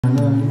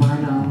learned my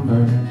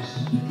numbers,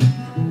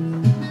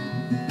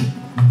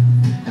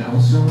 and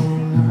also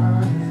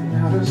learned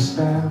how to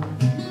spell.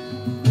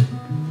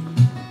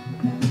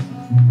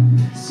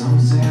 Some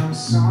say I'm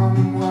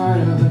somewhat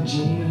of a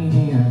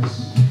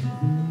genius,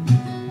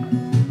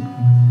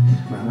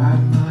 I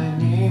write my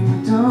name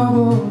with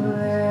double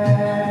L's,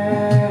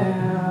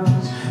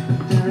 but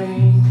there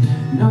ain't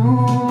no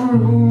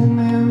room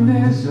in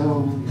this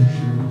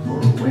ocean for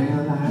a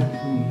whale like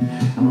me.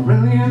 I'm a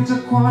brilliant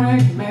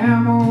aquatic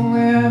mammal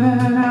with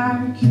an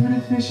IQ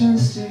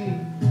deficiency.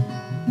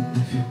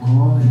 If you're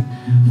calling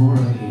for a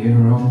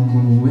hero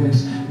who is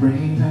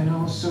brave and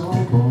also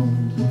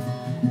bold,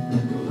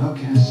 then your luck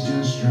has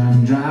just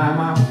run dry,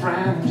 my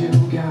friend. You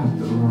got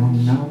the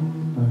wrong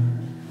number.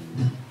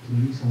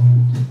 Please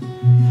hold.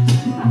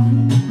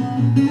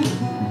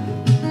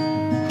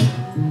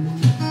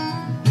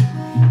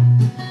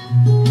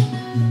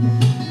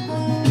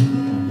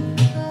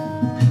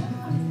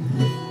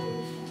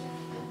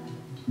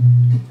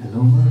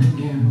 Hello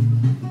again,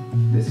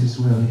 this is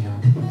William.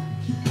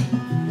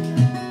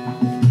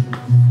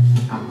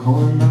 I'm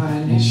calling about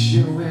an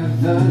issue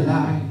with the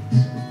light.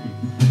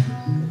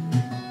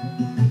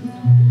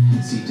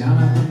 See, down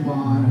at the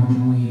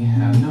bottom we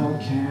have no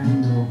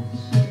candles,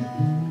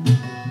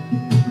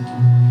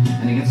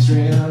 and it gets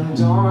real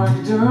dark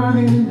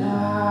during the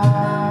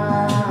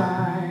night.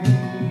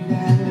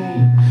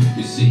 And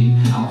you see,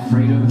 I'm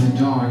afraid of the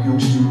dark. I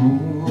wish to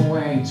move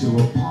away to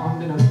a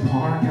pond in a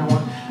park. I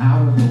want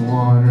out of the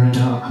water and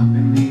up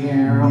in the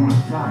air. I want to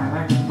fly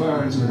like the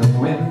birds with the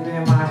wind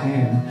in my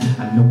hair.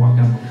 I know I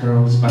got my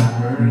curls, but I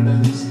heard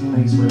of this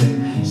place where they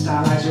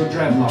stylize your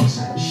dreadlocks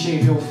and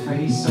shave your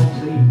face. So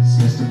please,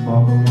 Mr.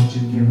 Bubba, won't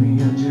you give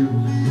me a due?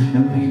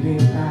 And maybe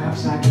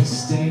perhaps I can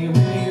stay with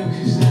you,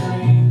 'cause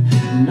there ain't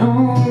no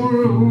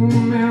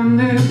room in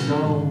this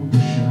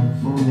ocean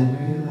for a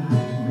whale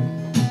like me.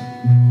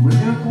 We're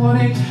an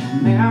aquatic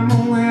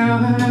mammal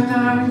with an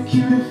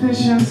IQ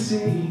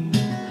deficiency.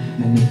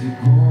 And if you're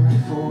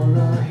calling for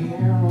a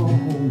hero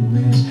who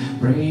is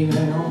brave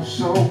and oh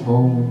so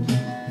bold,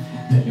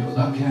 then your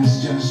luck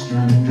has just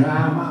run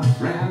dry, my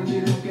friend.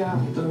 You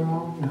got the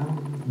wrong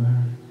number.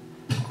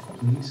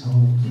 Please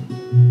hold.